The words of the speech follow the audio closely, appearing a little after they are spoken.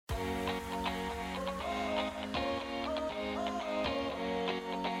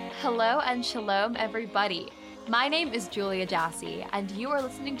Hello and shalom, everybody. My name is Julia Jassy, and you are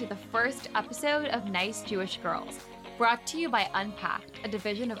listening to the first episode of Nice Jewish Girls, brought to you by Unpacked, a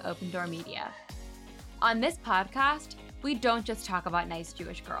division of Open Door Media. On this podcast, we don't just talk about nice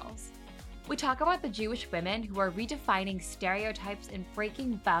Jewish girls. We talk about the Jewish women who are redefining stereotypes and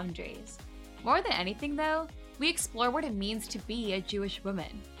breaking boundaries. More than anything, though, we explore what it means to be a Jewish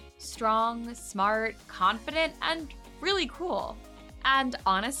woman. Strong, smart, confident, and really cool. And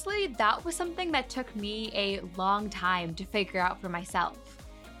honestly, that was something that took me a long time to figure out for myself.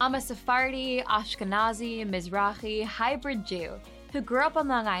 I'm a Sephardi, Ashkenazi, Mizrahi, hybrid Jew who grew up on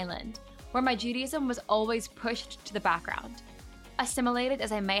Long Island, where my Judaism was always pushed to the background. Assimilated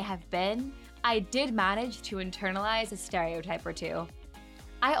as I may have been, I did manage to internalize a stereotype or two.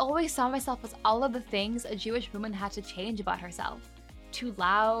 I always saw myself as all of the things a Jewish woman had to change about herself. Too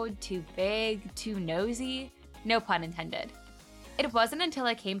loud, too big, too nosy, no pun intended. It wasn't until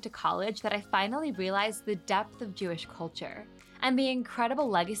I came to college that I finally realized the depth of Jewish culture and the incredible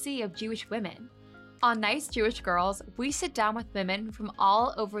legacy of Jewish women. On Nice Jewish Girls, we sit down with women from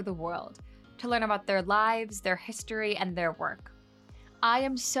all over the world to learn about their lives, their history, and their work. I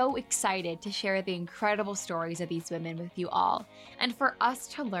am so excited to share the incredible stories of these women with you all, and for us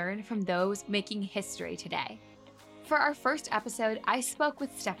to learn from those making history today. For our first episode, I spoke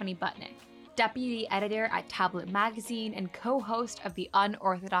with Stephanie Butnick, deputy editor at Tablet Magazine and co-host of the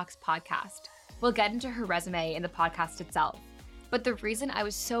Unorthodox podcast. We'll get into her resume in the podcast itself. But the reason I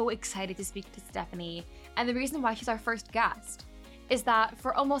was so excited to speak to Stephanie, and the reason why she's our first guest, is that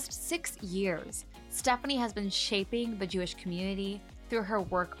for almost 6 years, Stephanie has been shaping the Jewish community through her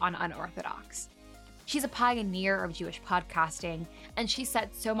work on Unorthodox. She's a pioneer of Jewish podcasting, and she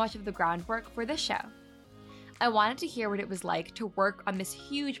set so much of the groundwork for this show. I wanted to hear what it was like to work on this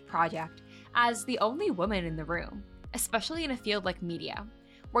huge project as the only woman in the room, especially in a field like media,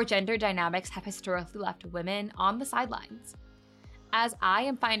 where gender dynamics have historically left women on the sidelines. As I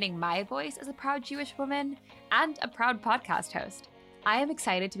am finding my voice as a proud Jewish woman and a proud podcast host, I am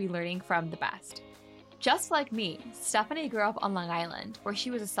excited to be learning from the best. Just like me, Stephanie grew up on Long Island, where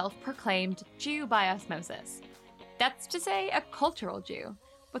she was a self-proclaimed Jew by osmosis. That's to say, a cultural Jew,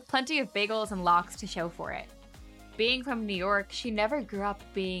 with plenty of bagels and lox to show for it. Being from New York, she never grew up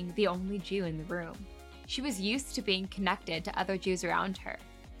being the only Jew in the room. She was used to being connected to other Jews around her.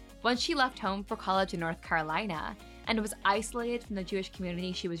 Once she left home for college in North Carolina and was isolated from the Jewish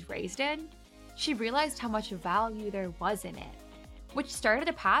community she was raised in, she realized how much value there was in it, which started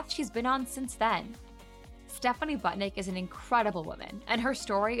a path she's been on since then. Stephanie Butnick is an incredible woman, and her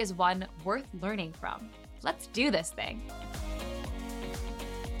story is one worth learning from. Let's do this thing.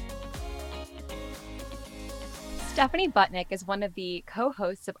 Stephanie Butnick is one of the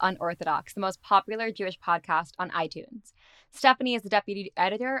co-hosts of Unorthodox, the most popular Jewish podcast on iTunes. Stephanie is the deputy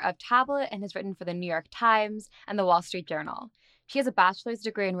editor of Tablet and has written for the New York Times and the Wall Street Journal. She has a bachelor's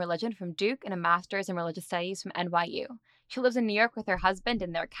degree in religion from Duke and a master's in religious studies from NYU. She lives in New York with her husband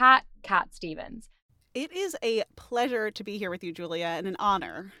and their cat, Cat Stevens. It is a pleasure to be here with you, Julia, and an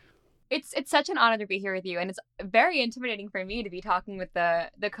honor. It's such an honor to be here with you, and it's very intimidating for me to be talking with the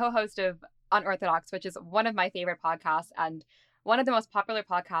co-host of Unorthodox, which is one of my favorite podcasts and one of the most popular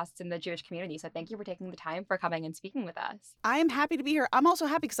podcasts in the Jewish community. So thank you for taking the time for coming and speaking with us. I am happy to be here. I'm also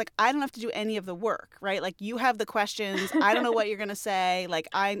happy because I don't have to do any of the work, right? You have the questions. I don't know what you're going to say.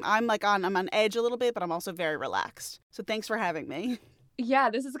 I'm on edge a little bit, but I'm also very relaxed. So thanks for having me. Yeah,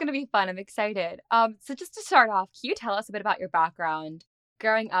 this is going to be fun. I'm excited. So just to start off, can you tell us a bit about your background?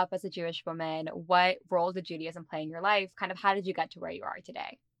 Growing up as a Jewish woman, what role did Judaism play in your life? Kind of how did you get to where you are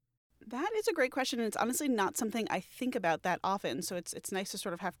today? That is a great question, and it's honestly not something I think about that often, so it's nice to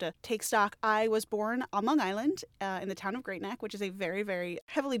sort of have to take stock. I was born on Long Island in the town of Great Neck, which is a very, very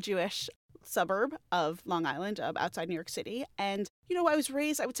heavily Jewish suburb of Long Island, outside New York City. And, I was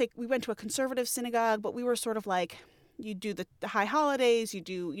raised, I would say we went to a conservative synagogue, but we were sort of you do the high holidays, you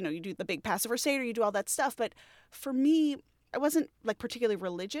do the big Passover Seder, you do all that stuff. But for me, I wasn't particularly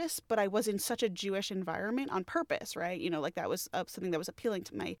religious, but I was in such a Jewish environment on purpose, right? That was something that was appealing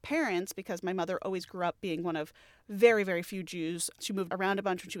to my parents because my mother always grew up being one of very, very few Jews. She moved around a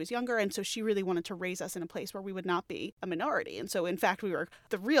bunch when she was younger, and so she really wanted to raise us in a place where we would not be a minority. And so, in fact, we were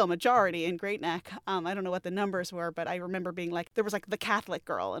the real majority in Great Neck. I don't know what the numbers were, but I remember being there was the Catholic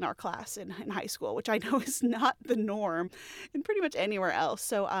girl in our class in high school, which I know is not the norm in pretty much anywhere else.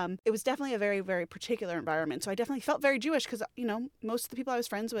 So it was definitely a very, very particular environment. So I definitely felt very Jewish because, most of the people I was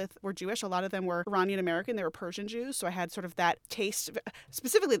friends with were Jewish. A lot of them were Iranian American. They were Persian Jews. So I had sort of that taste,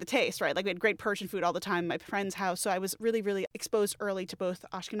 specifically the taste, right? We had great Persian food all the time at my friend's house. So I was really, really exposed early to both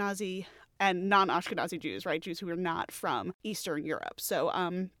Ashkenazi and non-Ashkenazi Jews, right? Jews who were not from Eastern Europe. So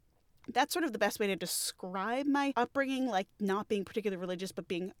that's sort of the best way to describe my upbringing, like not being particularly religious, but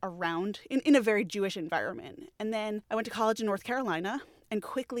being around in a very Jewish environment. And then I went to college in North Carolina and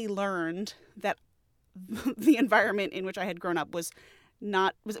quickly learned that the environment in which I had grown up was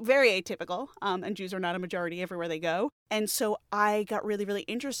very atypical, and Jews are not a majority everywhere they go. And so I got really, really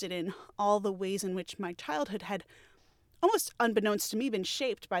interested in all the ways in which my childhood had, almost unbeknownst to me, been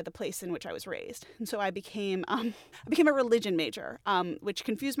shaped by the place in which I was raised. And so I became a religion major, which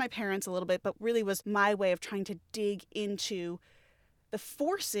confused my parents a little bit, but really was my way of trying to dig into the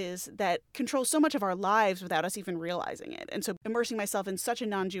forces that control so much of our lives without us even realizing it. And so immersing myself in such a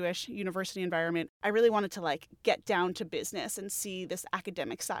non-Jewish university environment, I really wanted to get down to business and see this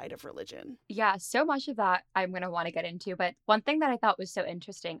academic side of religion. Yeah, so much of that I'm going to want to get into. But one thing that I thought was so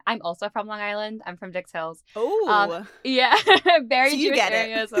interesting, I'm also from Long Island. I'm from Dix Hills. Oh. Yeah, very so you Jewish get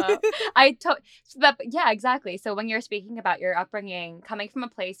area it. as well. Yeah, exactly. So when you're speaking about your upbringing, coming from a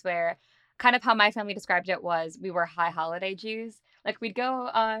place where kind of how my family described it was we were high holiday Jews. Like we'd go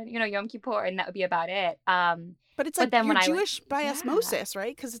on, Yom Kippur, and that would be about it. But it's then you're when Jewish by osmosis,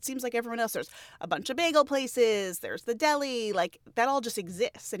 right? Because it seems like everyone else, there's a bunch of bagel places, there's the deli, that all just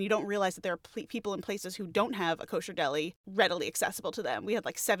exists. And you don't realize that there are people in places who don't have a kosher deli readily accessible to them. We had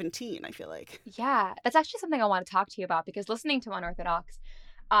 17, I feel like. Yeah, that's actually something I want to talk to you about, because listening to Unorthodox,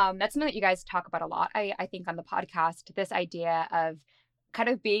 that's something that you guys talk about a lot, I think, on the podcast, this idea of kind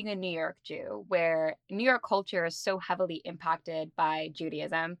of being a New York Jew, where New York culture is so heavily impacted by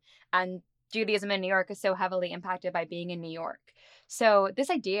Judaism, and Judaism in New York is so heavily impacted by being in New York. So this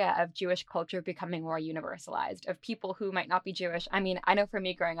idea of Jewish culture becoming more universalized, of people who might not be Jewish. I mean, I know for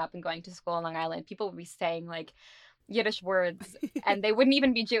me growing up and going to school in Long Island, people would be saying Yiddish words and they wouldn't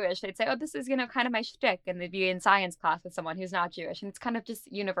even be Jewish. They'd say, oh, this is, kind of my shtick. And they'd be in science class with someone who's not Jewish. And it's kind of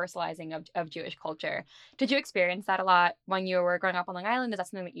just universalizing of Jewish culture. Did you experience that a lot when you were growing up on Long Island? Is that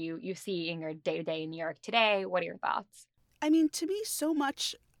something that you see in your day-to-day in New York today? What are your thoughts? I mean, to me, so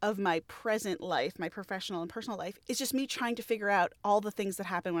much of my present life, my professional and personal life, is just me trying to figure out all the things that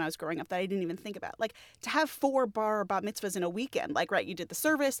happened when I was growing up that I didn't even think about. To have 4 bar bat mitzvahs in a weekend, right, you did the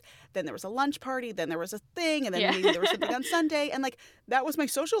service, then there was a lunch party, then there was a thing, and then maybe there was something on Sunday, and that was my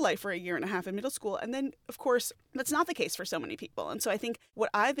social life for a year and a half in middle school. And then, of course, that's not the case for so many people. And so I think what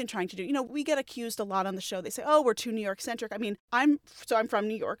I've been trying to do, we get accused a lot on the show. They say, oh, we're too New York centric. I mean, I'm from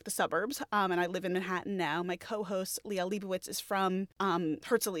New York, the suburbs, and I live in Manhattan now. My co-host, Liel Leibovitz, is from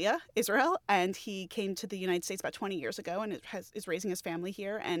Herzliya, Israel, and he came to the United States about 20 years ago and is raising his family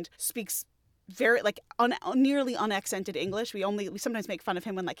here and speaks very nearly unaccented English. We sometimes make fun of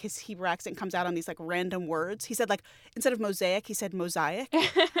him when his Hebrew accent comes out on these random words. He said instead of mosaic, he said mosaic.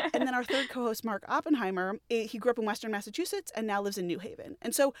 And then our third co-host, Mark Oppenheimer, he grew up in Western Massachusetts and now lives in New Haven.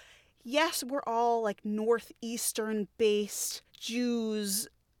 And so, yes, we're all northeastern based Jews,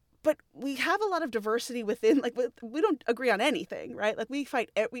 but we have a lot of diversity within. We don't agree on anything, right? We fight.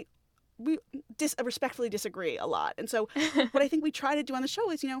 We respectfully disagree a lot. And so what I think we try to do on the show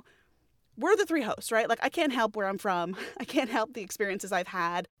is, we're the 3 hosts, right? I can't help where I'm from. I can't help the experiences I've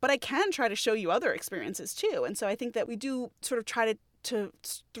had, but I can try to show you other experiences too. And so I think that we do sort of try to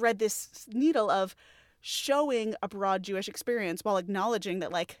thread this needle of showing a broad Jewish experience while acknowledging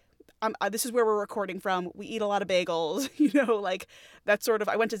that this is where we're recording from. We eat a lot of bagels, that's sort of,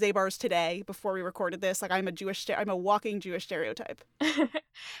 I went to Zabar's today before we recorded this. I'm a walking Jewish stereotype.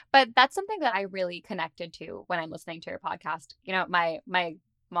 But that's something that I really connected to when I'm listening to your podcast. My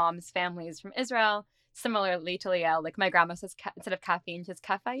mom's family is from Israel. Similarly to Liel, my grandma says instead of caffeine, she says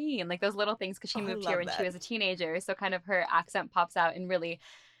caffeine, those little things, because she moved here when she was a teenager. So kind of her accent pops out in really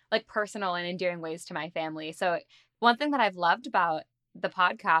personal and endearing ways to my family. So one thing that I've loved about the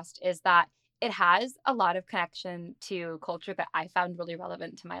podcast is that it has a lot of connection to culture that I found really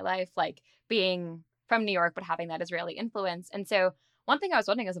relevant to my life, being from New York, but having that Israeli influence. And so one thing I was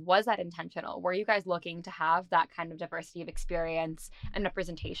wondering is, was that intentional? Were you guys looking to have that kind of diversity of experience and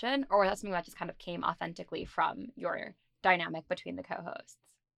representation, or was that something that just kind of came authentically from your dynamic between the co-hosts?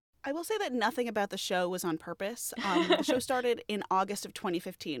 I will say that nothing about the show was on purpose. The show started in August of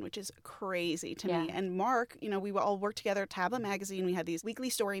 2015, which is crazy to me. And Mark, we all worked together at Tablet Magazine. We had these weekly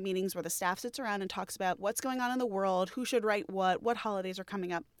story meetings where the staff sits around and talks about what's going on in the world, who should write what holidays are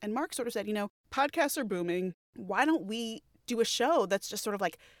coming up. And Mark sort of said, podcasts are booming. Why don't we do a show that's just sort of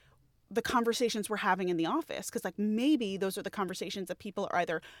the conversations we're having in the office? Because maybe those are the conversations that people are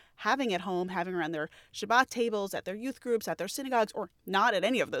either having at home, having around their Shabbat tables, at their youth groups, at their synagogues, or not at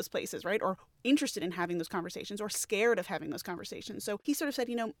any of those places, right? Or interested in having those conversations or scared of having those conversations. So he sort of said,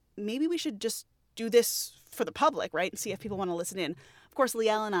 maybe we should just do this for the public, right? And see if people want to listen in. Of course,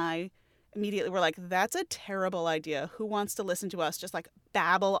 Liel and I immediately were like, that's a terrible idea. Who wants to listen to us just like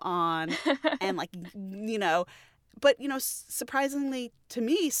babble on and like, you know, but, you know, surprisingly to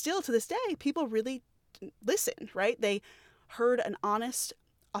me, still to this day, people really listened, right? They heard an honest,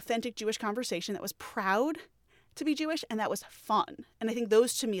 authentic Jewish conversation that was proud to be Jewish and that was fun. And I think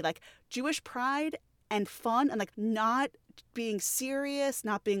those to me, like Jewish pride and fun and like not being serious,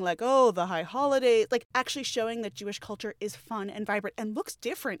 not being like, oh, the high holidays, like actually showing that Jewish culture is fun and vibrant and looks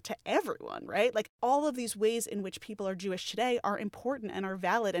different to everyone, right? Like all of these ways in which people are Jewish today are important and are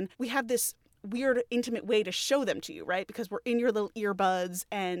valid. And we have this weird, intimate way to show them to you, right? Because we're in your little earbuds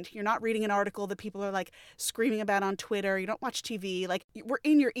and you're not reading an article that people are like screaming about on Twitter. You don't watch TV. Like we're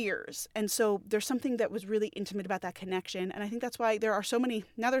in your ears. And so there's something that was really intimate about that connection. And I think that's why there are so many,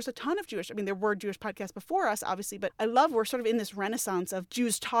 now there's a ton of Jewish, I mean, there were Jewish podcasts before us, obviously, but I love we're sort of in this renaissance of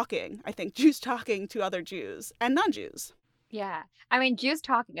Jews talking, I think, Jews talking to other Jews and non-Jews. Yeah. I mean, Jews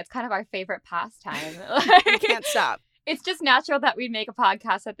talking, it's kind of our favorite pastime. We can't stop. It's just natural that we make a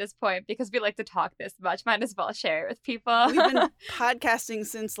podcast at this point because we like to talk this much. Might as well share it with people. We've been podcasting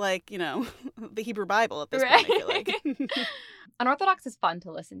since, like, you know, the Hebrew Bible at this point, I feel like. Unorthodox is fun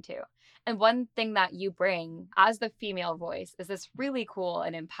to listen to. And one thing that you bring as the female voice is this really cool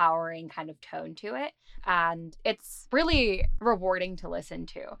and empowering kind of tone to it. And it's really rewarding to listen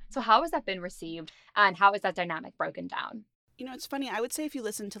to. So how has that been received and how is that dynamic broken down? You know, it's funny. I would say if you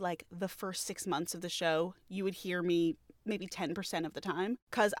listen to like the first 6 months of the show, you would hear me maybe 10% of the time.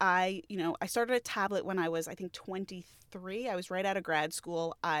 Because I started at Tablet when I was, I think, 23. I was right out of grad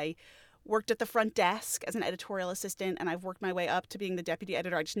school. I worked at the front desk as an editorial assistant, and I've worked my way up to being the deputy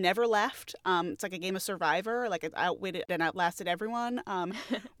editor. I just never left. It's like a game of Survivor. Like I outwitted and outlasted everyone,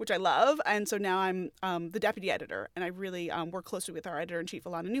 which I love. And so now I'm the deputy editor, and I really work closely with our editor-in-chief,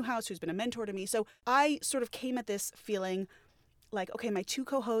 Alana Newhouse, who's been a mentor to me. So I sort of came at this feeling like, okay, my two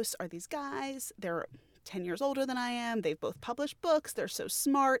co-hosts are these guys. They're 10 years older than I am. They've both published books. They're so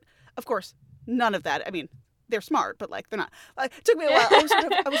smart. Of course, none of that. I mean, they're smart, but like they're not. Like, it took me a while.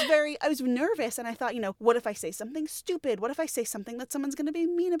 I was nervous, and I thought, you know, what if I say something stupid? What if I say something that someone's going to be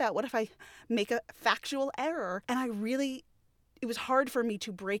mean about? What if I make a factual error? And it was hard for me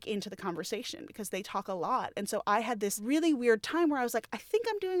to break into the conversation because they talk a lot. And so I had this really weird time where I was like, I think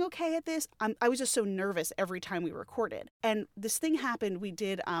I'm doing okay at this. I was just so nervous every time we recorded. And this thing happened. We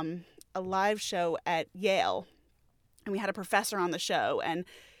did a live show at Yale, and we had a professor on the show. And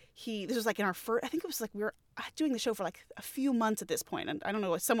this was like in our first, I think it was like we were doing the show for like a few months at this point. And I don't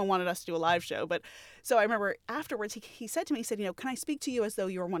know if someone wanted us to do a live show. But so I remember afterwards, he said to me, he said, you know, can I speak to you as though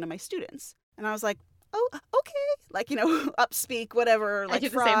you were one of my students? And I was like, oh, okay. Like, you know, upspeak, whatever, like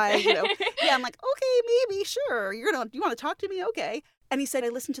fry, you know. Yeah, I'm like, okay, maybe, sure. You want to talk to me? Okay. And he said, I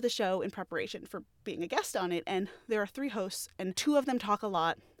listened to the show in preparation for being a guest on it. And there are 3 hosts, and 2 of them talk a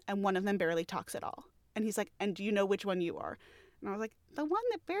lot, and 1 of them barely talks at all. And he's like, and do you know which one you are? And I was like, the one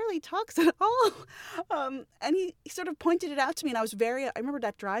that barely talks at all. And he sort of pointed it out to me. And I remember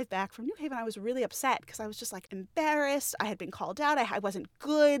that drive back from New Haven, I was really upset because I was just like embarrassed. I had been called out. I wasn't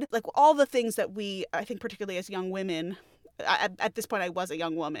good. Like all the things that I think particularly as young women, at this point I was a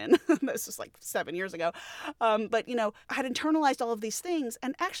young woman. This was like 7 years ago. But, you know, I had internalized all of these things.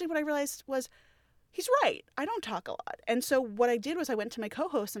 And actually what I realized was, he's right. I don't talk a lot. And so what I did was I went to my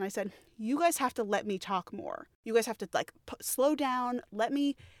co-host and I said, you guys have to let me talk more. You guys have to like slow down, let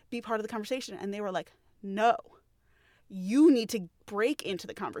me be part of the conversation. And they were like, no, you need to break into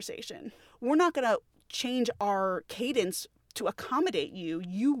the conversation. We're not going to change our cadence to accommodate you.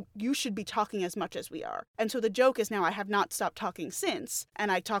 You should be talking as much as we are. And so the joke is now I have not stopped talking since.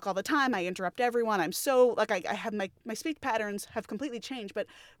 And I talk all the time. I interrupt everyone. I'm so like I have my speak patterns have completely changed. But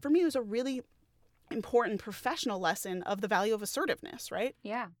for me, it was a really important professional lesson of the value of assertiveness, right?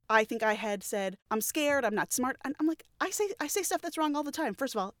 Yeah. I think I had said, I'm scared, I'm not smart. And I'm like, I say stuff that's wrong all the time.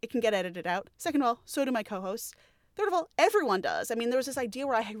 First of all, it can get edited out. Second of all, so do my co-hosts. Third of all, everyone does. I mean, there was this idea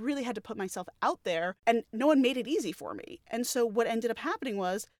where I really had to put myself out there and no one made it easy for me. And so what ended up happening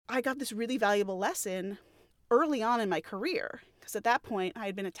was I got this really valuable lesson early on in my career. Because at that point, I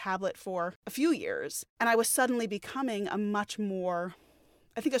had been at Tablet for a few years and I was suddenly becoming a much more,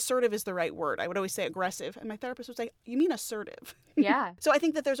 I think assertive is the right word. I would always say aggressive. And my therapist was like, you mean assertive? Yeah. So I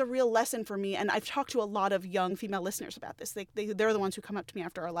think that there's a real lesson for me. And I've talked to a lot of young female listeners about this. They're the ones who come up to me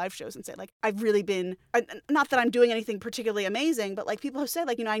after our live shows and say, like, I've really been, not that I'm doing anything particularly amazing, but like people have said,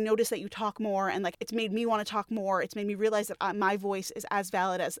 like, you know, I noticed that you talk more and like it's made me want to talk more. It's made me realize that my voice is as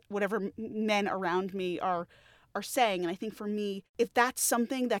valid as whatever men around me are saying. And I think for me, if that's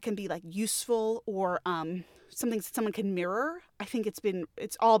something that can be like useful or something someone can mirror, I think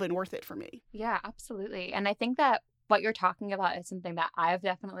it's all been worth it for me. Yeah, absolutely. And I think that what you're talking about is something that I've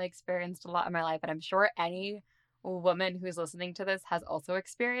definitely experienced a lot in my life, and I'm sure any woman who's listening to this has also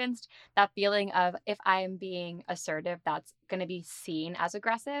experienced that feeling of, if I am being assertive, that's going to be seen as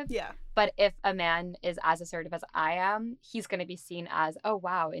aggressive. Yeah. But if a man is as assertive as I am, he's going to be seen as, oh,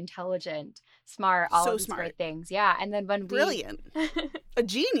 wow, intelligent, smart, all So of these smart. great things. Yeah. And then when Brilliant. A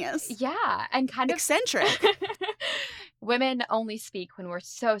genius. Yeah. And kind of eccentric. women only speak when we're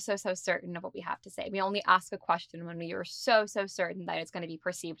so certain of what we have to say. We only ask a question when we are so certain that it's going to be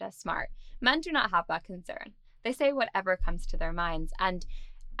perceived as smart. Men do not have that concern. They say whatever comes to their minds. And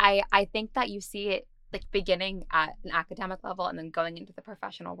I think that you see it like beginning at an academic level and then going into the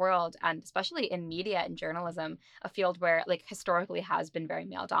professional world, and especially in media and journalism, a field where like historically has been very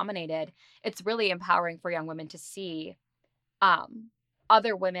male dominated. It's really empowering for young women to see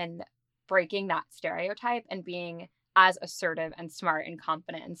other women breaking that stereotype and being as assertive and smart and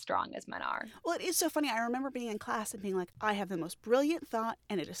confident and strong as men are. Well, it is so funny. I remember being in class and being like, I have the most brilliant thought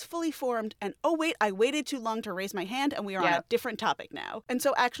and it is fully formed. And oh, wait, I waited too long to raise my hand and we are on a different topic now. And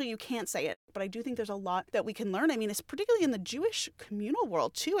so actually you can't say it. But I do think there's a lot that we can learn. I mean, it's particularly in the Jewish communal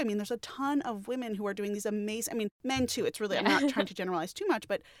world too. I mean, there's a ton of women who are doing these amazing, I mean, men too. It's really, I'm not trying to generalize too much,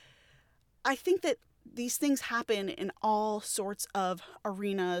 but I think that these things happen in all sorts of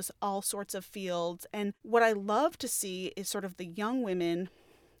arenas, all sorts of fields. And what I love to see is sort of the young women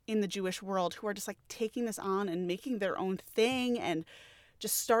in the Jewish world who are just like taking this on and making their own thing and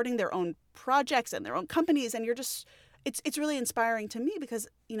just starting their own projects and their own companies. And you're just, it's really inspiring to me because,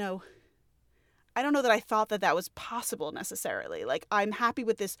 you know, I don't know that I thought that that was possible necessarily. Like, I'm happy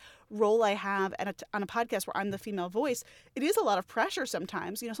with this role I have on a podcast where I'm the female voice. It is a lot of pressure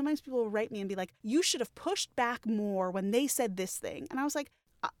sometimes. You know, sometimes people will write me and be like, you should have pushed back more when they said this thing. And I was like,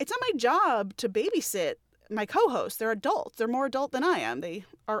 it's not my job to babysit my co-hosts. They're adults. They're more adult than I am. They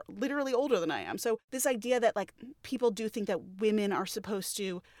are literally older than I am. So this idea that like people do think that women are supposed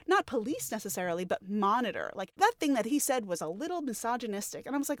to not police necessarily, but monitor. Like that thing that he said was a little misogynistic.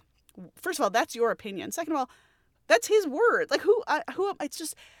 And I was like, first of all, that's your opinion. Second of all, that's his word. Like it's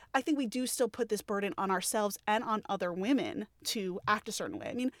just, I think we do still put this burden on ourselves and on other women to act a certain way.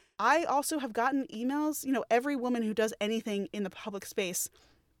 I mean, I also have gotten emails, you know, every woman who does anything in the public space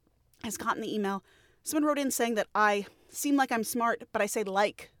has gotten the email. Someone wrote in saying that I seem like I'm smart, but I say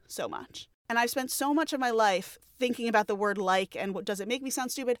like so much. And I've spent so much of my life thinking about the word like and what does it make me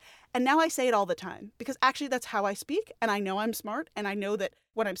sound stupid. And now I say it all the time because actually that's how I speak. And I know I'm smart and I know that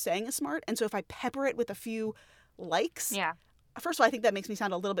what I'm saying is smart. And so if I pepper it with a few likes, first of all, I think that makes me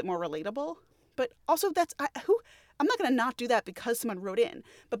sound a little bit more relatable. But also I'm not going to not do that because someone wrote in.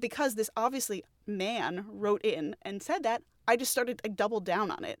 But because this obviously man wrote in and said that, I doubled down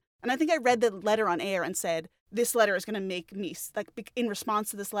on it. And I think I read the letter on air and said, this letter is going to make me, like, in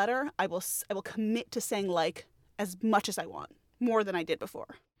response to this letter, I will commit to saying like as much as I want, more than I did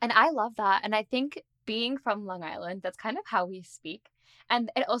before. And I love that. And I think being from Long Island, that's kind of how we speak.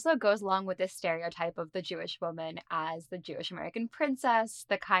 And it also goes along with this stereotype of the Jewish woman as the Jewish American princess,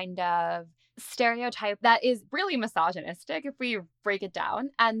 the kind of stereotype that is really misogynistic if we break it down.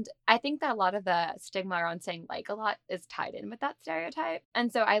 And I think that a lot of the stigma around saying like a lot is tied in with that stereotype.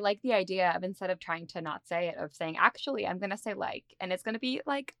 And so I like the idea of, instead of trying to not say it, of saying, actually, I'm going to say like, and it's going to be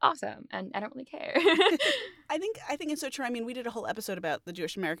like awesome. And I don't really care. I think it's so true. I mean, we did a whole episode about the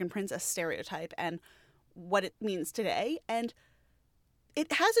Jewish American princess stereotype and what it means today. And it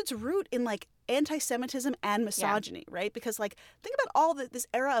has its root in like anti-Semitism and misogyny, right? Because like think about all this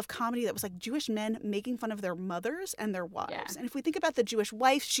era of comedy that was like Jewish men making fun of their mothers and their wives. Yeah. And if we think about the Jewish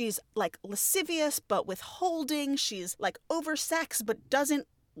wife, she's like lascivious but withholding. She's like oversexed but doesn't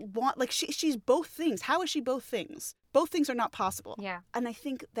want, like she's both things. How is she both things? Both things are not possible. Yeah. And I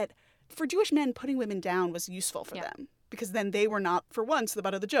think that for Jewish men, putting women down was useful for them. Because then they were not, for once, the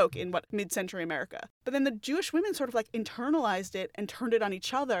butt of the joke in mid-century America. But then the Jewish women sort of like internalized it and turned it on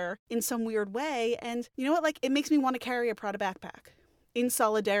each other in some weird way. And you know what? Like, it makes me want to carry a Prada backpack in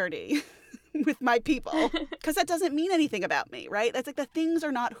solidarity with my people. Because that doesn't mean anything about me, right? That's like the things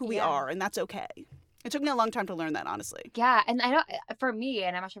are not who we are, and that's okay. It took me a long time to learn that, honestly. Yeah, and I know for me,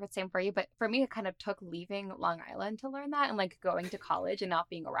 and I'm not sure if it's the same for you, but for me, it kind of took leaving Long Island to learn that and like going to college and not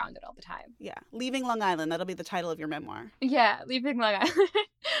being around it all the time. Yeah, leaving Long Island, that'll be the title of your memoir. Yeah, leaving Long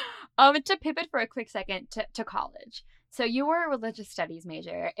Island. To pivot for a quick second to college. So you were a religious studies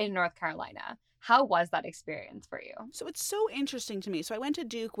major in North Carolina. How was that experience for you? So it's so interesting to me. So I went to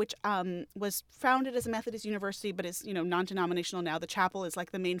Duke, which was founded as a Methodist university, but is, non-denominational now. The chapel is like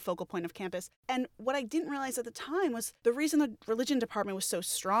the main focal point of campus. And what I didn't realize at the time was the reason the religion department was so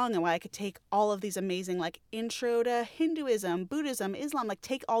strong and why I could take all of these amazing like intro to Hinduism, Buddhism, Islam, like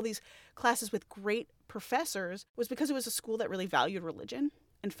take all these classes with great professors was because it was a school that really valued religion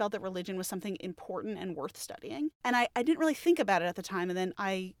and felt that religion was something important and worth studying. And I didn't really think about it at the time. And then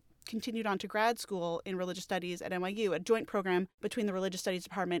I continued on to grad school in religious studies at NYU, a joint program between the religious studies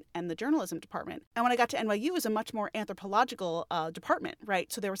department and the journalism department. And when I got to NYU, it was a much more anthropological department,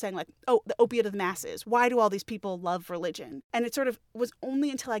 right? So they were saying like, oh, the opiate of the masses. Why do all these people love religion? And it sort of was only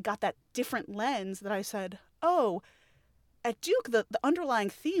until I got that different lens that I said, oh, at Duke, the underlying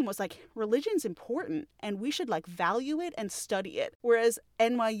theme was like, religion's important and we should like value it and study it. Whereas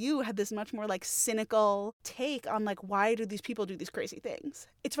NYU had this much more like cynical take on like, why do these people do these crazy things?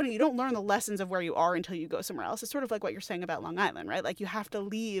 It's funny, you don't learn the lessons of where you are until you go somewhere else. It's sort of like what you're saying about Long Island, right? Like you have to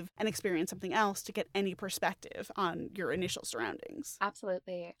leave and experience something else to get any perspective on your initial surroundings.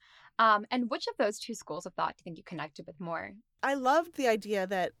 Absolutely. And which of those two schools of thought do you think you connected with more? I loved the idea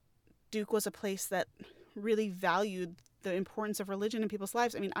that Duke was a place that really valued the importance of religion in people's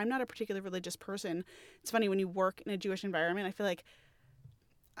lives. I mean, I'm not a particularly religious person. It's funny, when you work in a Jewish environment, I feel like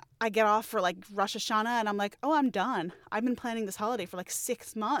I get off for like Rosh Hashanah and I'm like, oh, I'm done. I've been planning this holiday for like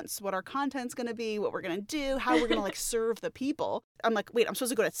 6 months, what our content's going to be, what we're going to do, how we're going to like serve the people. I'm like, wait, I'm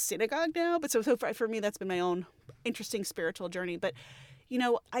supposed to go to synagogue now? But so for me, that's been my own interesting spiritual journey. But, you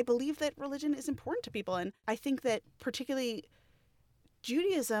know, I believe that religion is important to people. And I think that particularly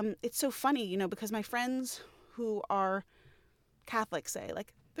Judaism, it's so funny, you know, because my friends who are Catholic say,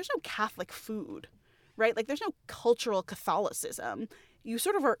 like, there's no Catholic food, right? Like, there's no cultural Catholicism. You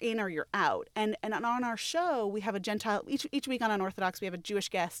sort of are in or you're out. And on our show, we have a Gentile, each week on Unorthodox, we have a Jewish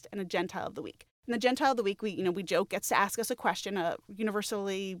guest and a Gentile of the week. And the Gentile of the week, we joke, gets to ask us a question, a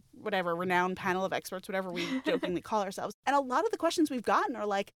universally, whatever, renowned panel of experts, whatever we jokingly call ourselves. And a lot of the questions we've gotten are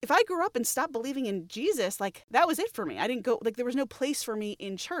like, if I grew up and stopped believing in Jesus, like, that was it for me. I didn't go, like, there was no place for me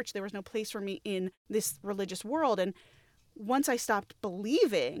in church. There was no place for me in this religious world. And once I stopped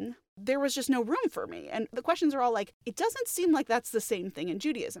believing, there was just no room for me. And the questions are all like, it doesn't seem like that's the same thing in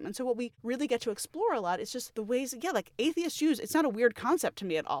Judaism. And so what we really get to explore a lot is just the ways, like atheist Jews, it's not a weird concept to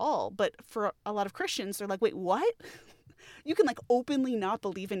me at all. But for a lot of Christians, they're like, wait, what? You can like openly not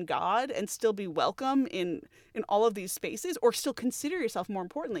believe in God and still be welcome in all of these spaces, or still consider yourself, more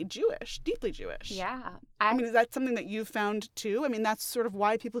importantly, Jewish, deeply Jewish. Yeah. I mean, is that something that you've found too? I mean, that's sort of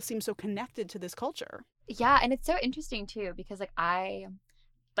why people seem so connected to this culture. Yeah, and it's so interesting too, because like I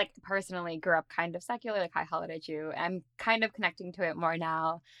personally grew up kind of secular, like high holiday Jew. I'm kind of connecting to it more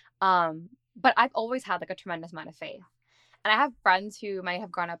now. But I've always had like a tremendous amount of faith. And I have friends who might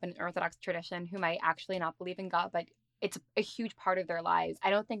have grown up in an Orthodox tradition who might actually not believe in God, but it's a huge part of their lives. I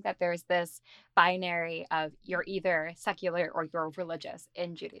don't think that there's this binary of you're either secular or you're religious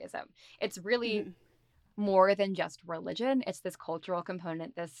in Judaism. It's really more than just religion. It's this cultural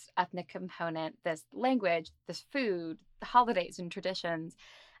component, this ethnic component, this language, this food, the holidays and traditions.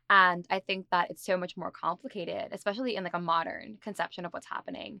 And I think that it's so much more complicated, especially in like a modern conception of what's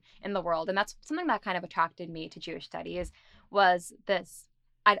happening in the world. And that's something that kind of attracted me to Jewish studies, was this,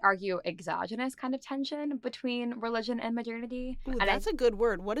 I'd argue, exogenous kind of tension between religion and modernity. Ooh, and that's a good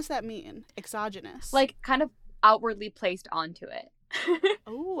word. What does that mean? Exogenous. Like kind of outwardly placed onto it.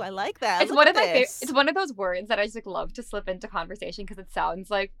 Oh, I like that. It's one of my it's one of those words that I just like love to slip into conversation because it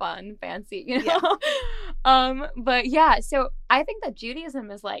sounds like fun, fancy, you know? Yeah. But yeah, so I think that Judaism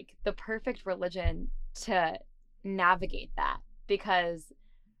is like the perfect religion to navigate that, because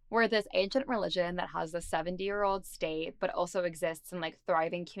we're this ancient religion that has this 70-year-old state, but also exists in like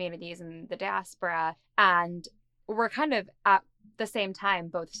thriving communities in the diaspora. And we're kind of at the same time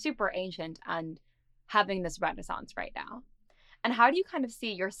both super ancient and having this renaissance right now. And how do you kind of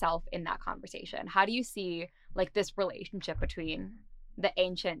see yourself in that conversation? How do you see like this relationship between the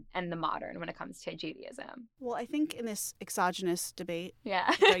ancient and the modern when it comes to Judaism? Well, I think in this exogenous debate, yeah.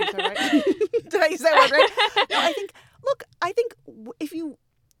 Did I use that right? Did I use that word right? No, I think if you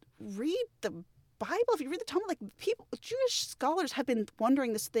read the Bible, if you read the Talmud, like Jewish scholars have been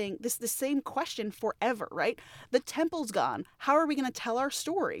wondering this same question forever, right? The temple's gone. How are we going to tell our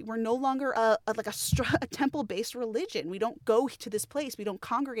story? We're no longer a temple-based religion. We don't go to this place. We don't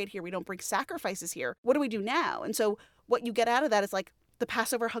congregate here. We don't bring sacrifices here. What do we do now? And so what you get out of that is like the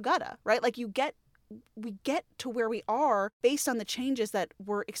Passover Haggadah, right? Like we get to where we are based on the changes that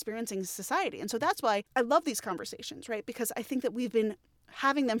we're experiencing in society. And so that's why I love these conversations, right? Because I think that we've been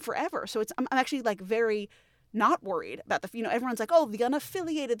having them forever. So I'm actually like very not worried about everyone's like, oh, the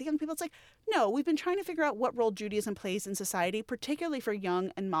unaffiliated, the young people. It's like, no, we've been trying to figure out what role Judaism plays in society, particularly for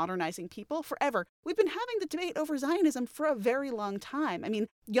young and modernizing people, forever. We've been having the debate over Zionism for a very long time. I mean,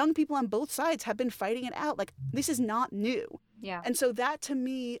 young people on both sides have been fighting it out. Like, this is not new. Yeah. And so that, to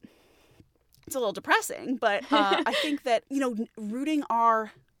me, it's a little depressing, but I think that, rooting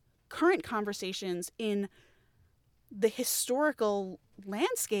our current conversations in the historical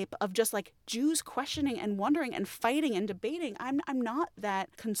landscape of just like Jews questioning and wondering and fighting and debating, I'm not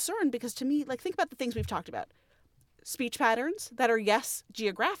that concerned, because to me, like, think about the things we've talked about. Speech patterns that are, yes,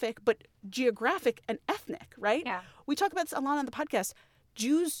 geographic, but geographic and ethnic, right? Yeah. We talk about this a lot on the podcast.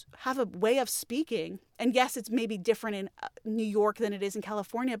 Jews have a way of speaking, and yes, it's maybe different in New York than it is in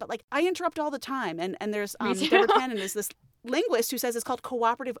California, but like, I interrupt all the time, and there's Deborah Tannen is this linguist who says it's called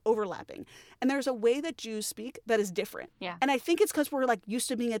cooperative overlapping, and there's a way that Jews speak that is different. Yeah. And I think it's because we're like used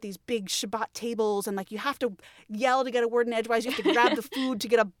to being at these big Shabbat tables, and like you have to yell to get a word in edgewise, you have to grab the food to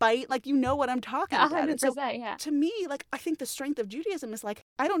get a bite, like, you know what I'm talking about. 100%, And so yeah. to me, like, I think the strength of Judaism is like,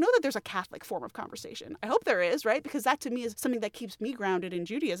 I don't know that there's a Catholic form of conversation. I hope there is, right? Because that to me is something that keeps me grounded in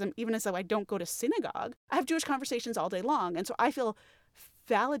Judaism, even as though I don't go to synagogue. I have Jewish conversations all day long, and so I feel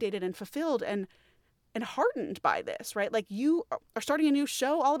validated and fulfilled and heartened by this, right? Like, you are starting a new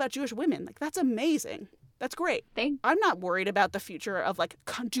show all about Jewish women. Like, that's amazing. That's great. I'm not worried about the future of like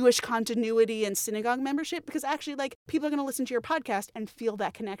Jewish continuity and synagogue membership, because actually, like, people are going to listen to your podcast and feel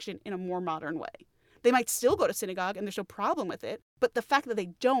that connection in a more modern way. They might still go to synagogue and there's no problem with it, but the fact that they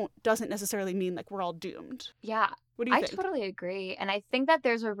don't doesn't necessarily mean like we're all doomed. Yeah. What do you I think? totally agree. And I think that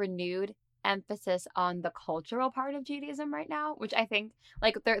there's a renewed emphasis on the cultural part of Judaism right now, which I think,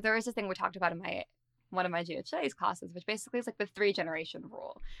 like, there is this thing we talked about in one of my Jewish studies classes, which basically is like the 3-generation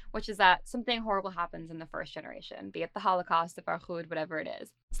rule, which is that something horrible happens in the first generation, be it the Holocaust, the Farhud, whatever it is.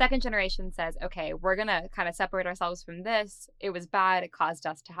 Second generation says, okay, we're going to kind of separate ourselves from this. It was bad. It caused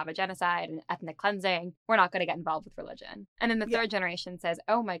us to have a genocide and ethnic cleansing. We're not going to get involved with religion. And then the third generation says,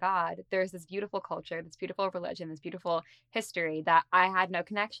 oh my God, there's this beautiful culture, this beautiful religion, this beautiful history that I had no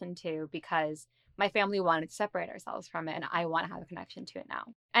connection to because my family wanted to separate ourselves from it, and I want to have a connection to it now.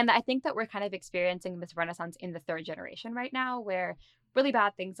 And I think that we're kind of experiencing this renaissance in the third generation right now, where really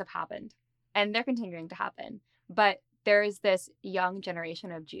bad things have happened, and they're continuing to happen. But there is this young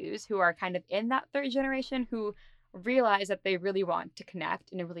generation of Jews who are kind of in that third generation who realize that they really want to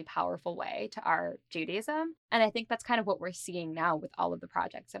connect in a really powerful way to our Judaism. And I think that's kind of what we're seeing now with all of the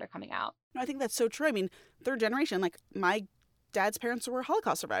projects that are coming out. I think that's so true. I mean, third generation, like, my dad's parents were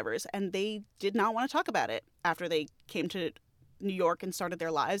Holocaust survivors, and they did not want to talk about it after they came to New York and started their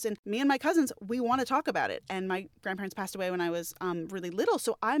lives. And me and my cousins, we want to talk about it. And my grandparents passed away when I was really little.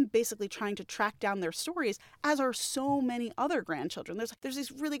 So I'm basically trying to track down their stories, as are so many other grandchildren. There's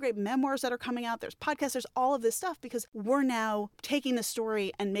these really great memoirs that are coming out. There's podcasts. There's all of this stuff, because we're now taking the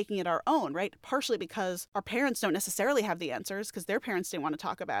story and making it our own, right? Partially because our parents don't necessarily have the answers, because their parents didn't want to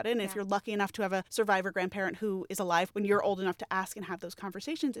talk about it. And if you're lucky enough to have a survivor grandparent who is alive when you're old enough to ask and have those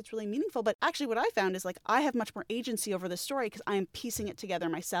conversations, it's really meaningful. But actually what I found is, like, I have much more agency over the story because I am piecing it together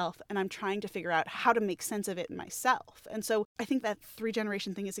myself, and I'm trying to figure out how to make sense of it myself. And so I think that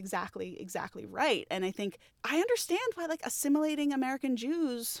 3-generation thing is exactly right. And I think I understand why, like, assimilating American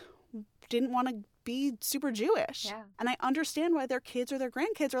Jews didn't want to be super Jewish. Yeah. And I understand why their kids or their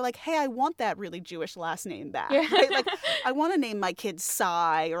grandkids are like, hey, I want that really Jewish last name back. Yeah. Right? Like, I want to name my kid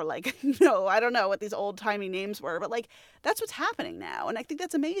Sai, or like, I don't know what these old timey names were, but like, that's what's happening now. And I think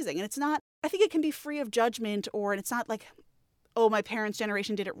that's amazing. And it's not, I think it can be free of judgment, or it's not like, oh, my parents'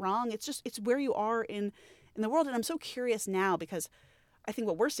 generation did it wrong. It's just, it's where you are in the world. And I'm so curious now, because I think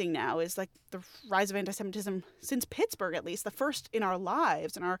what we're seeing now is like the rise of anti-Semitism since Pittsburgh, at least, the first in our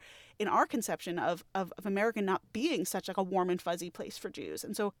lives and in our conception of America not being such like a warm and fuzzy place for Jews.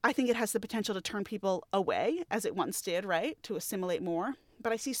 And so I think it has the potential to turn people away, as it once did, right, to assimilate more.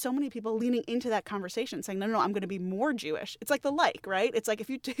 But I see so many people leaning into that conversation saying, no, I'm going to be more Jewish. It's like the like, right? It's like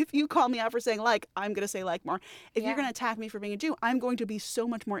if you call me out for saying like, I'm going to say like more. If you're going to attack me for being a Jew, I'm going to be so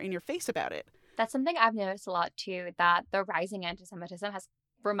much more in your face about it. That's something I've noticed a lot too, that the rising anti-Semitism has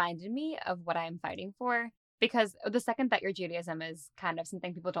reminded me of what I'm fighting for. Because the second that your Judaism is kind of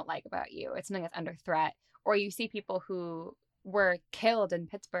something people don't like about you, it's something that's under threat, or you see people who were killed in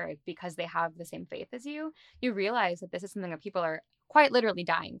Pittsburgh because they have the same faith as you, you realize that this is something that people are quite literally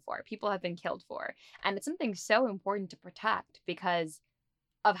dying for. People have been killed for. And it's something so important to protect because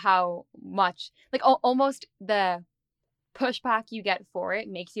of how much, like, almost the pushback you get for it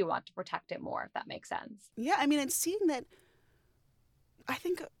makes you want to protect it more, if that makes sense. Yeah, I mean, it's seeing that I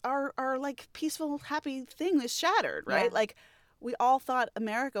think our like peaceful, happy thing is shattered, right? Yeah. Like, we all thought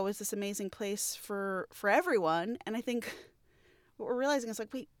America was this amazing place for everyone. And I think what we're realizing is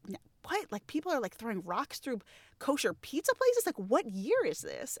like, wait, what? Like, people are like throwing rocks through kosher pizza places? Like, what year is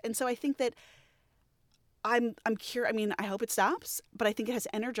this? And so I think that I'm curious. I mean, I hope it stops, but I think it has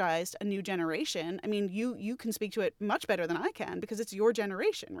energized a new generation. I mean, you can speak to it much better than I can because it's your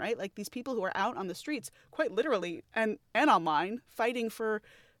generation, right? Like, these people who are out on the streets, quite literally, and online, fighting for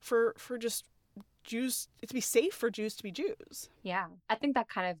for just Jews, to be safe for Jews to be Jews. Yeah, I think that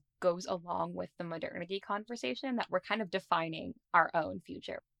kind of goes along with the modernity conversation, that we're kind of defining our own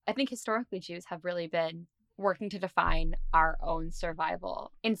future. I think historically Jews have really been working to define our own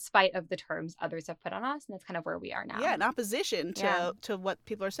survival in spite of the terms others have put on us, and that's kind of where we are now. Yeah, in opposition to what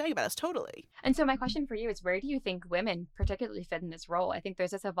people are saying about us, totally. And so my question for you is, where do you think women particularly fit in this role? I think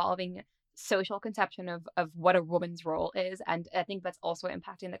there's this evolving social conception of what a woman's role is, and I think that's also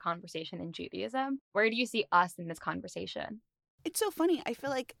impacting the conversation in Judaism. Where do you see us in this conversation? It's so funny. I feel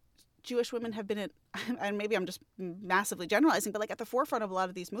like Jewish women have been and maybe I'm just massively generalizing, but like at the forefront of a lot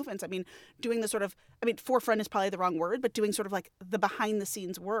of these movements. I mean, doing the sort of, forefront is probably the wrong word, but doing sort of like the behind the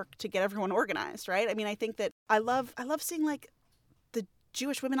scenes work to get everyone organized, right? I mean, I think that I love seeing like the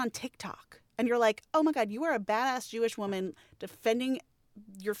Jewish women on TikTok, and you're like, oh my God, you are a badass Jewish woman defending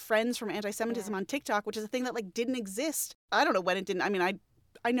your friends from anti-Semitism on TikTok, which is a thing that like didn't exist. I don't know when it didn't. I mean,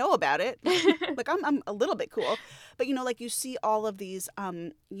 I know about it. Like I'm a little bit cool, but like you see all of these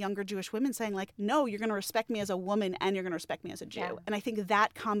younger Jewish women saying like, no, you're going to respect me as a woman and you're going to respect me as a Jew. Yeah. And I think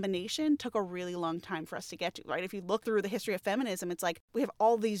that combination took a really long time for us to get to, right? If you look through the history of feminism, it's like we have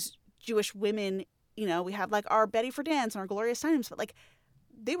all these Jewish women, we have like our Betty Friedan's and our Gloria Steinem's, but like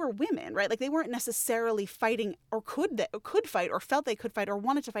they were women, right? Like they weren't necessarily fighting or could fight or felt they could fight or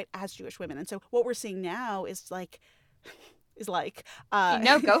wanted to fight as Jewish women. And so what we're seeing now is go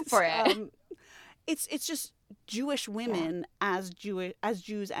for it. It's just Jewish women as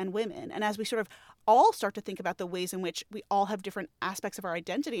Jews and women. And as we sort of all start to think about the ways in which we all have different aspects of our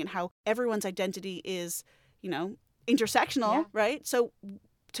identity and how everyone's identity is, intersectional, right? So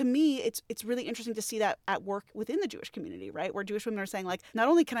to me, it's really interesting to see that at work within the Jewish community, right? Where Jewish women are saying like, not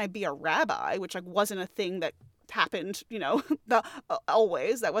only can I be a rabbi, which like wasn't a thing that happened,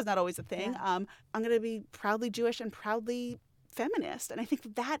 always. That was not always a thing. Yeah. I'm going to be proudly Jewish and proudly feminist. And I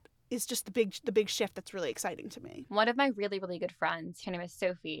think that is just the big shift that's really exciting to me. One of my really, really good friends, her name is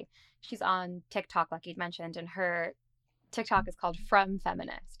Sophie. She's on TikTok, like you'd mentioned, and her TikTok is called From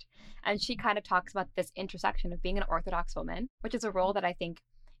Feminist. And she kind of talks about this intersection of being an Orthodox woman, which is a role that I think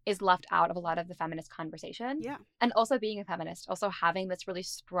is left out of a lot of the feminist conversation. Yeah. And also being a feminist, also having this really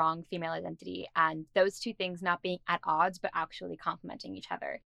strong female identity, and those two things not being at odds, but actually complementing each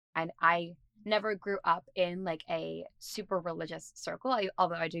other. And I never grew up in like a super religious circle,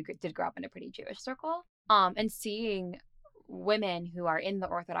 although I did grow up in a pretty Jewish circle. And seeing women who are in the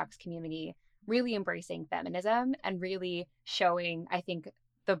Orthodox community really embracing feminism and really showing, I think,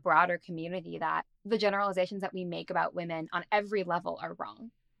 the broader community that the generalizations that we make about women on every level are wrong.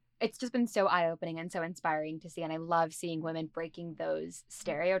 It's just been so eye-opening and so inspiring to see. And I love seeing women breaking those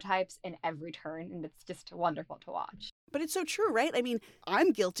stereotypes in every turn. And it's just wonderful to watch. But it's so true, right? I mean,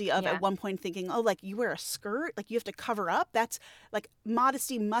 I'm guilty of at one point thinking, oh, like you wear a skirt, like you have to cover up. That's like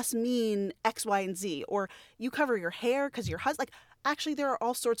modesty must mean X, Y, and Z. Or you cover your hair because your husband, like actually there are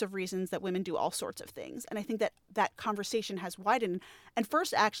all sorts of reasons that women do all sorts of things. And I think that conversation has widened. And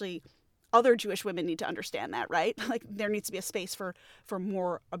first, actually, other Jewish women need to understand that, right? Like there needs to be a space for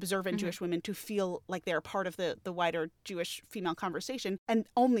more observant Jewish women to feel like they're part of the wider Jewish female conversation. And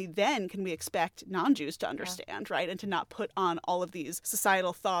only then can we expect non-Jews to understand, right? And to not put on all of these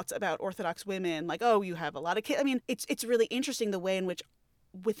societal thoughts about Orthodox women, like, oh, you have a lot of kids. I mean, it's really interesting the way in which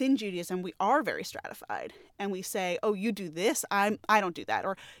within Judaism, we are very stratified, and we say, oh, you do this, I don't do that.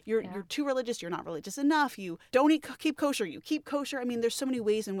 Or you're too religious, you're not religious enough. You don't keep kosher, you keep kosher. I mean, there's so many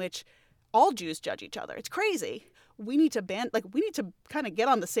ways in which all Jews judge each other. It's crazy. We need to kind of get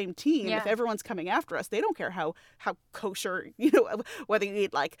on the same team. If everyone's coming after us, they don't care how kosher, whether you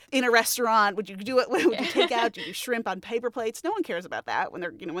eat like in a restaurant, would you do it, would you take out, do you do shrimp on paper plates? No one cares about that when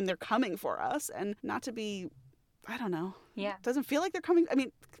they're coming for us. And not to be, I don't know. Yeah. It doesn't feel like they're coming. I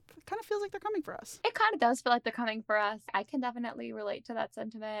mean, it kind of feels like they're coming for us. It kind of does feel like they're coming for us. I can definitely relate to that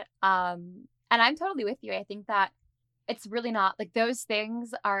sentiment. And I'm totally with you. I think that it's really not like those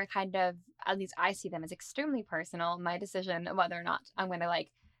things are kind of, at least I see them as extremely personal. My decision of whether or not I'm going to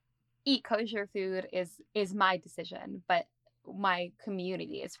like eat kosher food is my decision, but my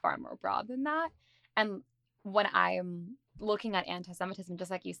community is far more broad than that. And when I'm looking at anti-Semitism,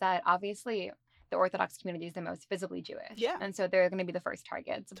 just like you said, obviously the Orthodox community is the most visibly Jewish. Yeah. And so they're going to be the first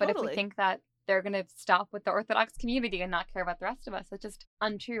targets. Totally. But if we think that they're going to stop with the Orthodox community and not care about the rest of us, that's just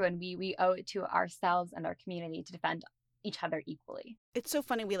untrue. And we owe it to ourselves and our community to defend each other equally. It's so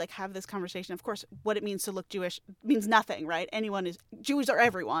funny we like have this conversation. Of course, what it means to look Jewish means nothing, right? Jews are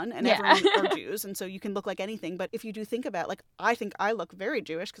everyone, and everyone are Jews, and so you can look like anything. But if you do think about, like, I think I look very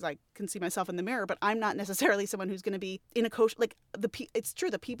Jewish because I can see myself in the mirror, but I'm not necessarily someone who's going to be in a kosher, like, it's true,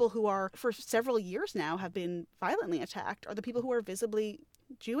 the people who are, for several years now, have been violently attacked are the people who are visibly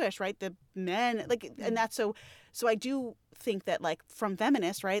Jewish, right? The men, like, and that's so I do think that, like, from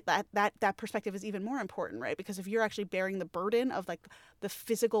feminists, right, that perspective is even more important, right? Because if you're actually bearing the burden of, like, the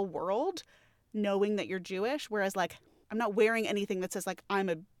physical world, knowing that you're Jewish, whereas, like, I'm not wearing anything that says, like, I'm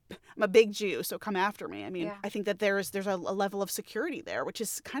a big Jew, so come after me. I mean, I think that there's a level of security there, which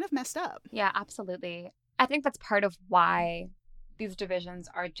is kind of messed up. Yeah, absolutely. I think that's part of why these divisions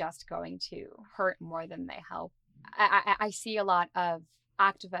are just going to hurt more than they help. I see a lot of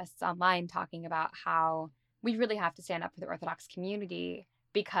activists online talking about how we really have to stand up for the Orthodox community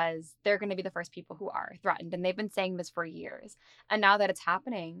because they're going to be the first people who are threatened. And they've been saying this for years. And now that it's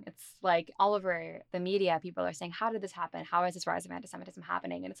happening, it's like all over the media, people are saying, how did this happen? How is this rise of anti-Semitism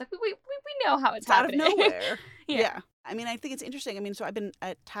happening? And it's like, we know how it's happening. Out of nowhere. Yeah. I mean, I think it's interesting. I mean, so I've been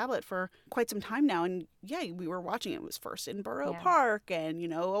at Tablet for quite some time now. And yeah, we were watching. It was first in Borough Park. And, you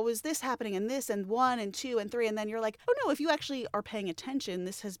know, oh, is this happening? And this and 1 and 2 and 3. And then you're like, oh, no, if you actually are paying attention,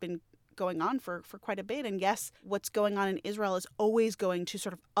 this has been going on for quite a bit. And yes, what's going on in Israel is always going to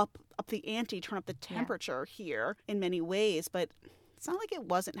sort of up the ante, turn up the temperature here in many ways. But it's not like it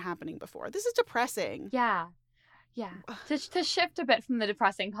wasn't happening before. This is depressing. Yeah. To shift a bit from the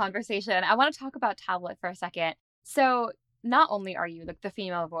depressing conversation, I want to talk about Tablet for a second. So not only are you the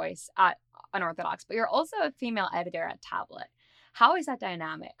female voice at Unorthodox, but you're also a female editor at Tablet. How is that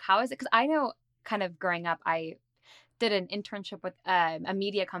dynamic? How is it? Because I know kind of growing up, I did an internship with a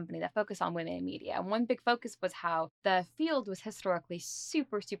media company that focused on women in media. And one big focus was how the field was historically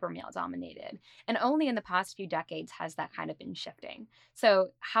super, super male dominated. And only in the past few decades has that kind of been shifting. So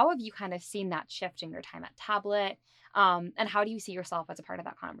how have you kind of seen that shift in your time at Tablet? And how do you see yourself as a part of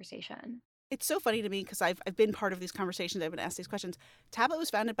that conversation? It's so funny to me because I've been part of these conversations. I've been asked these questions. Tablet was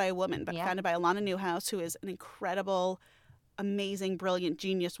founded by a woman, but founded by Alana Newhouse, who is an incredible, amazing, brilliant,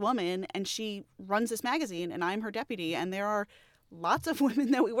 genius woman, and she runs this magazine, and I'm her deputy, and there are lots of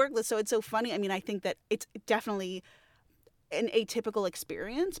women that we work with, so it's so funny. I mean, I think that it's definitely an atypical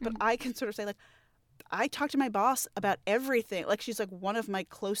experience, but I can sort of say, like, I talk to my boss about everything. Like, she's like one of my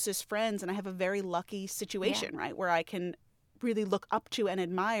closest friends, and I have a very lucky situation, right, where I can really look up to and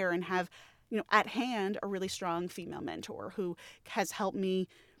admire and have, you know, at hand a really strong female mentor who has helped me,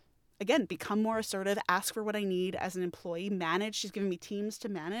 again, become more assertive, ask for what I need as an employee, manage. She's given me teams to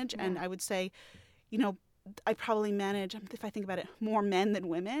manage. And I would say, you know, I probably manage, if I think about it, more men than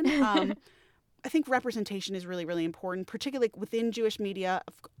women. I think representation is really, really important, particularly within Jewish media,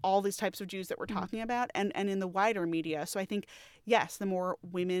 of all these types of Jews that we're talking about, and in the wider media. So I think, yes, the more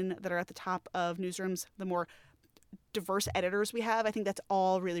women that are at the top of newsrooms, the more diverse editors we have, I think that's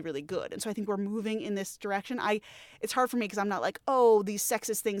all really, really good. And so I think we're moving in this direction. It's hard for me because I'm not like, oh, these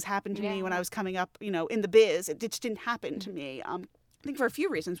sexist things happened to me when I was coming up, you know, in the biz. It just didn't happen to me. I think for a few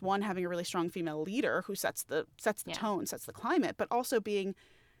reasons. One, having a really strong female leader who sets the tone, sets the climate, but also being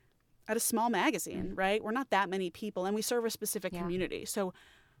at a small magazine, right? We're not that many people, and we serve a specific community. So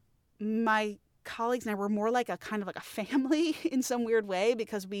my colleagues and I were more like a kind of like a family in some weird way,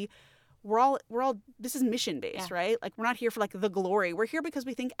 because we're all this is mission based, right? Like, we're not here for like the glory. We're here because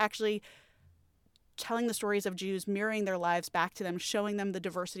we think actually telling the stories of Jews, mirroring their lives back to them, showing them the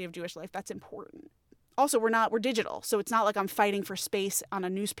diversity of Jewish life, that's important. Also, we're digital. So it's not like I'm fighting for space on a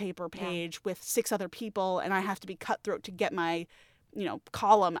newspaper page with 6 other people and I have to be cutthroat to get my, you know,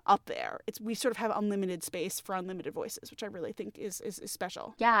 column up there. We sort of have unlimited space for unlimited voices, which I really think is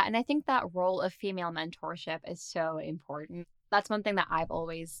special. Yeah, and I think that role of female mentorship is so important. That's one thing that I've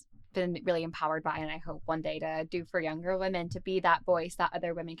always been really empowered by, and I hope one day to do for younger women, to be that voice that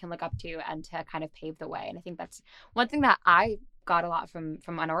other women can look up to and to kind of pave the way. And I think that's one thing that I got a lot from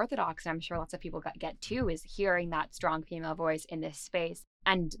Unorthodox, and I'm sure lots of people get too, is hearing that strong female voice in this space.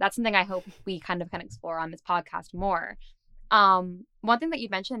 And that's something I hope we kind of can explore on this podcast more. One thing that you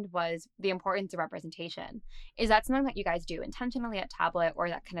mentioned was the importance of representation. Is that something that you guys do intentionally at Tablet, or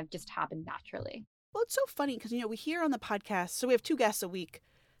that kind of just happened naturally? Well, it's so funny because, you know, we hear on the podcast, so we have 2 guests a week,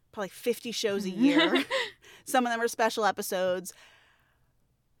 probably 50 shows a year. Some of them are special episodes.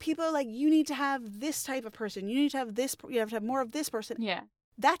 People are like, you need to have this type of person. You need to have this, you have to have more of this person. Yeah.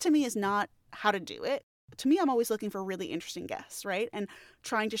 That to me is not how to do it. To me, I'm always looking for really interesting guests, right? And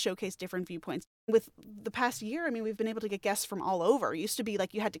trying to showcase different viewpoints. With the past year, I mean, we've been able to get guests from all over. It used to be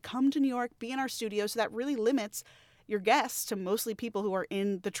like you had to come to New York, be in our studio. So that really limits your guests to mostly people who are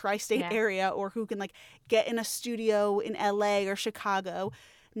in the tri-state area, or who can like get in a studio in LA or Chicago.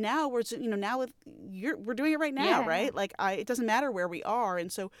 Now we're doing it right now, right? Like it doesn't matter where we are.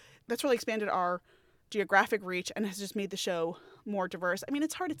 And so that's really expanded our geographic reach and has just made the show more diverse. I mean,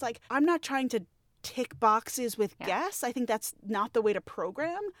 it's hard. It's like, I'm not trying to tick boxes with guests. I think that's not the way to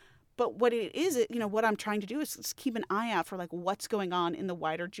program. But what it is, what I'm trying to do is just keep an eye out for like what's going on in the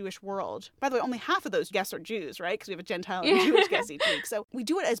wider Jewish world. By the way, only half of those guests are Jews, right? Because we have a Gentile and Jewish guest each week. So we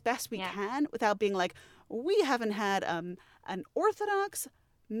do it as best we can without being like, we haven't had an Orthodox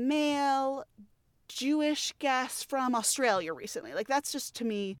male Jewish guest from Australia recently. Like that's just, to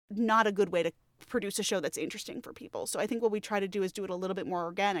me, not a good way to produce a show that's interesting for people. So I think what we try to do is do it a little bit more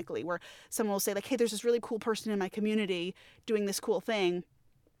organically, where someone will say like, hey, there's this really cool person in my community doing this cool thing.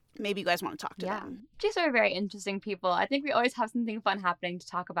 Maybe you guys want to talk to them. Jews are very interesting people. I think we always have something fun happening to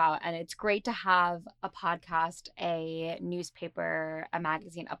talk about. And it's great to have a podcast, a newspaper, a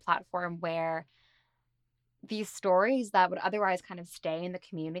magazine, a platform where these stories that would otherwise kind of stay in the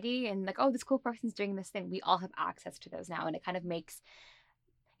community and like, oh, this cool person's doing this thing, we all have access to those now. And it kind of makes,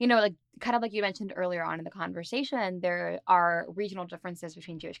 like kind of like you mentioned earlier on in the conversation, there are regional differences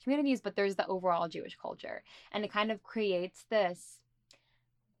between Jewish communities, but there's the overall Jewish culture. And it kind of creates this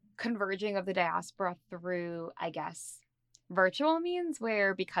converging of the diaspora through, I guess, virtual means,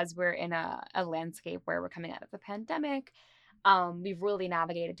 where because we're in a landscape where we're coming out of the pandemic, we've really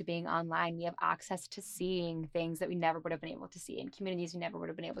navigated to being online. We have access to seeing things that we never would have been able to see in communities we never would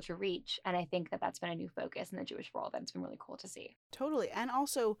have been able to reach. And I think that that's been a new focus in the Jewish world that's been really cool to see. Totally. And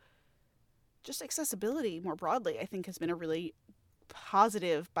also just accessibility more broadly, I think, has been a really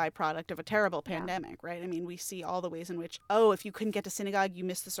positive byproduct of a terrible pandemic, right? I mean, we see all the ways in which, if you couldn't get to synagogue, you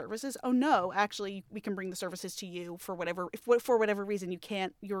missed the services. Oh no, actually, we can bring the services to you for whatever reason you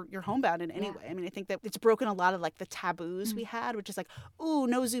can't, you're homebound in any way. I mean, I think that it's broken a lot of like the taboos we had, which is like, oh,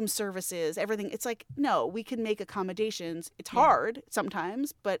 no Zoom services, everything. It's like, no, we can make accommodations. It's hard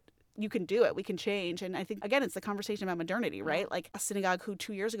sometimes, but you can do it. We can change. And I think, again, it's the conversation about modernity, right? Like a synagogue who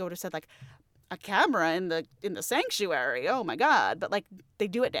 2 years ago would have said like, a camera in the sanctuary, oh my God. But like they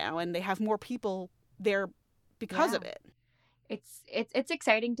do it now and they have more people there because of it. It's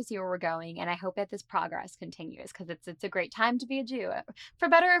exciting to see where we're going, and I hope that this progress continues, because it's a great time to be a Jew. For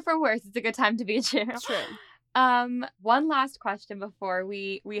better or for worse, it's a good time to be a Jew. It's true. One last question before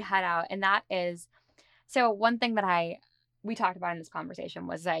we head out, and that is, so one thing that we talked about in this conversation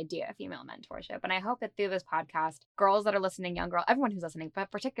was the idea of female mentorship. And I hope that through this podcast, girls that are listening, young girls, everyone who's listening,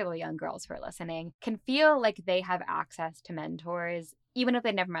 but particularly young girls who are listening, can feel like they have access to mentors, even if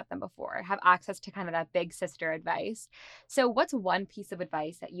they never met them before, have access to kind of that big sister advice. So what's one piece of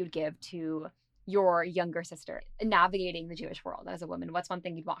advice that you'd give to your younger sister navigating the Jewish world as a woman? What's one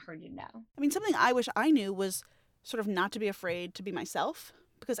thing you'd want her to know? I mean, something I wish I knew was sort of not to be afraid to be myself,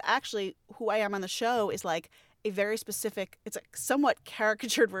 because actually who I am on the show is like a very specific, it's a somewhat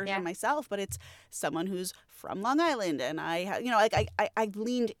caricatured version of myself, but it's someone who's from Long Island. And I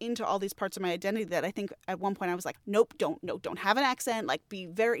leaned into all these parts of my identity that I think at one point I was like, nope, don't have an accent, like be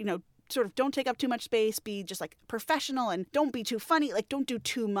very, sort of don't take up too much space, be just like professional and don't be too funny, like don't do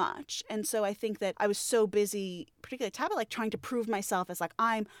too much. And so I think that I was so busy, particularly at Tablet, like trying to prove myself as like,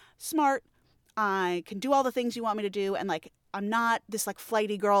 I'm smart, I can do all the things you want me to do, and like I'm not this like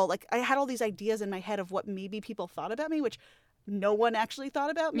flighty girl. Like I had all these ideas in my head of what maybe people thought about me, which no one actually thought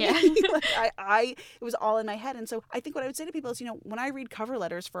about me. Like it was all in my head. And so I think what I would say to people is, when I read cover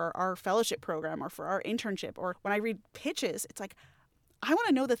letters for our fellowship program or for our internship, or when I read pitches, it's like, I want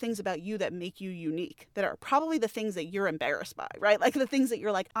to know the things about you that make you unique, that are probably the things that you're embarrassed by, right? Like the things that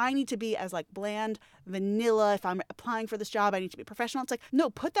you're like, I need to be as like bland, vanilla. If I'm applying for this job, I need to be professional. It's like,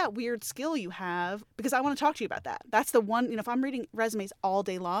 no, put that weird skill you have, because I want to talk to you about that. That's the one, if I'm reading resumes all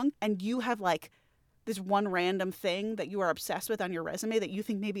day long and you have like this one random thing that you are obsessed with on your resume that you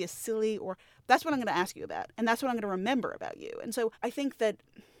think maybe is silly, or that's what I'm going to ask you about. And that's what I'm going to remember about you. And so I think that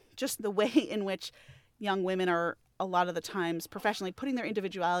just the way in which young women are a lot of the times professionally putting their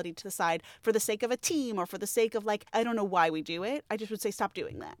individuality to the side for the sake of a team or for the sake of like, I don't know why we do it. I just would say stop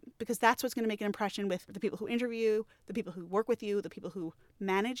doing that, because that's what's going to make an impression with the people who interview, the people who work with you, the people who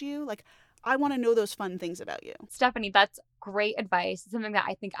manage you. Like, I want to know those fun things about you. Stephanie, that's great advice. It's something that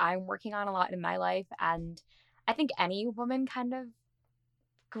I think I'm working on a lot in my life. And I think any woman kind of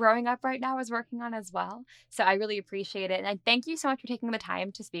growing up right now is working on as well. So I really appreciate it. And I thank you so much for taking the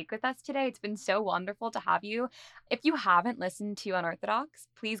time to speak with us today. It's been so wonderful to have you. If you haven't listened to Unorthodox,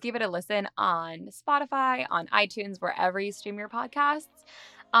 please give it a listen on Spotify, on iTunes, wherever you stream your podcasts.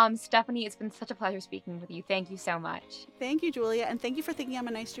 Stephanie, it's been such a pleasure speaking with you. Thank you so much. Thank you, Julia. And thank you for thinking I'm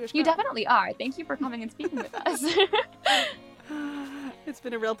a nice Jewish girl. You definitely are. Thank you for coming and speaking with us. It's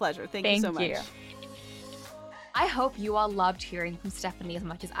been a real pleasure. Thank you so much. Thank you. I hope you all loved hearing from Stephanie as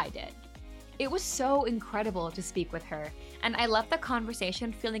much as I did. It was so incredible to speak with her, and I left the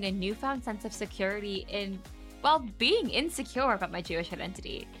conversation feeling a newfound sense of security in, being insecure about my Jewish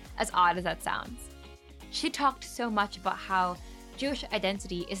identity, as odd as that sounds. She talked so much about how Jewish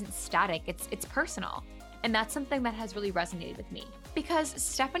identity isn't static, it's personal. And that's something that has really resonated with me. Because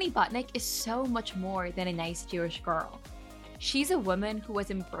Stephanie Butnick is so much more than a nice Jewish girl. She's a woman who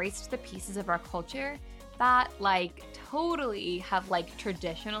has embraced the pieces of our culture that, totally have,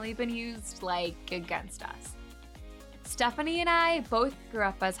 traditionally been used, against us. Stephanie and I both grew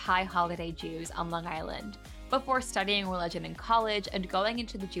up as high holiday Jews on Long Island before studying religion in college and going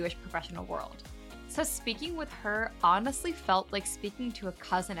into the Jewish professional world. So speaking with her honestly felt like speaking to a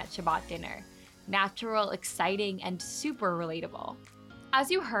cousin at Shabbat dinner. Natural, exciting, and super relatable. As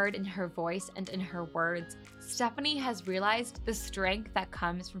you heard in her voice and in her words, Stephanie has realized the strength that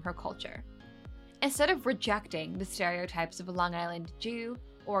comes from her culture. Instead of rejecting the stereotypes of a Long Island Jew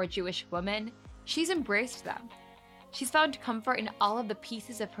or a Jewish woman, she's embraced them. She's found comfort in all of the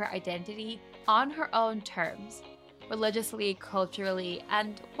pieces of her identity on her own terms, religiously, culturally,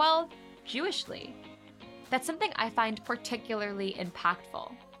 and, Jewishly. That's something I find particularly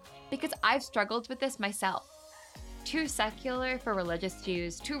impactful, because I've struggled with this myself. Too secular for religious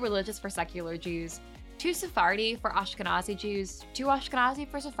Jews, too religious for secular Jews, too Sephardi for Ashkenazi Jews, too Ashkenazi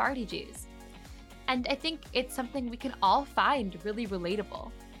for Sephardi Jews. And I think it's something we can all find really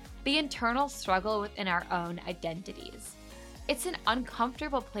relatable. The internal struggle within our own identities. It's an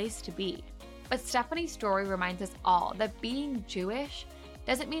uncomfortable place to be, but Stephanie's story reminds us all that being Jewish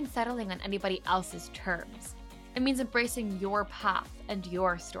doesn't mean settling on anybody else's terms. It means embracing your path and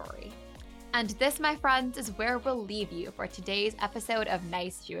your story. And this, my friends, is where we'll leave you for today's episode of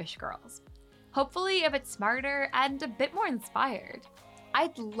Nice Jewish Girls. Hopefully a bit smarter and a bit more inspired.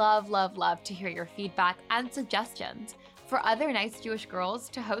 I'd love to hear your feedback and suggestions for other nice Jewish girls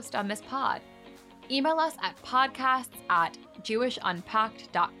to host on this pod. Email us at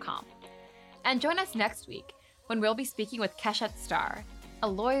podcasts@jewishunpacked.com. And join us next week when we'll be speaking with Keshet Star, a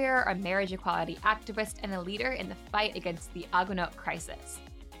lawyer, a marriage equality activist, and a leader in the fight against the Agunot crisis.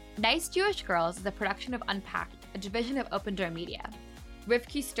 Nice Jewish Girls is a production of Unpacked, a division of Open Door Media.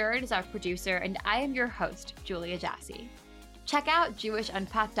 Rivki Stern is our producer, and I am your host, Julia Jassy. Check out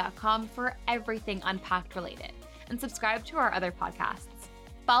jewishunpacked.com for everything Unpacked related, and subscribe to our other podcasts.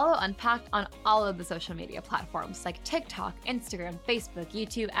 Follow Unpacked on all of the social media platforms like TikTok, Instagram, Facebook,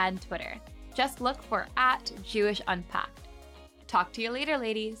 YouTube, and Twitter. Just look for @JewishUnpacked. Talk to you later,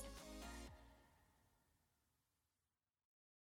 ladies.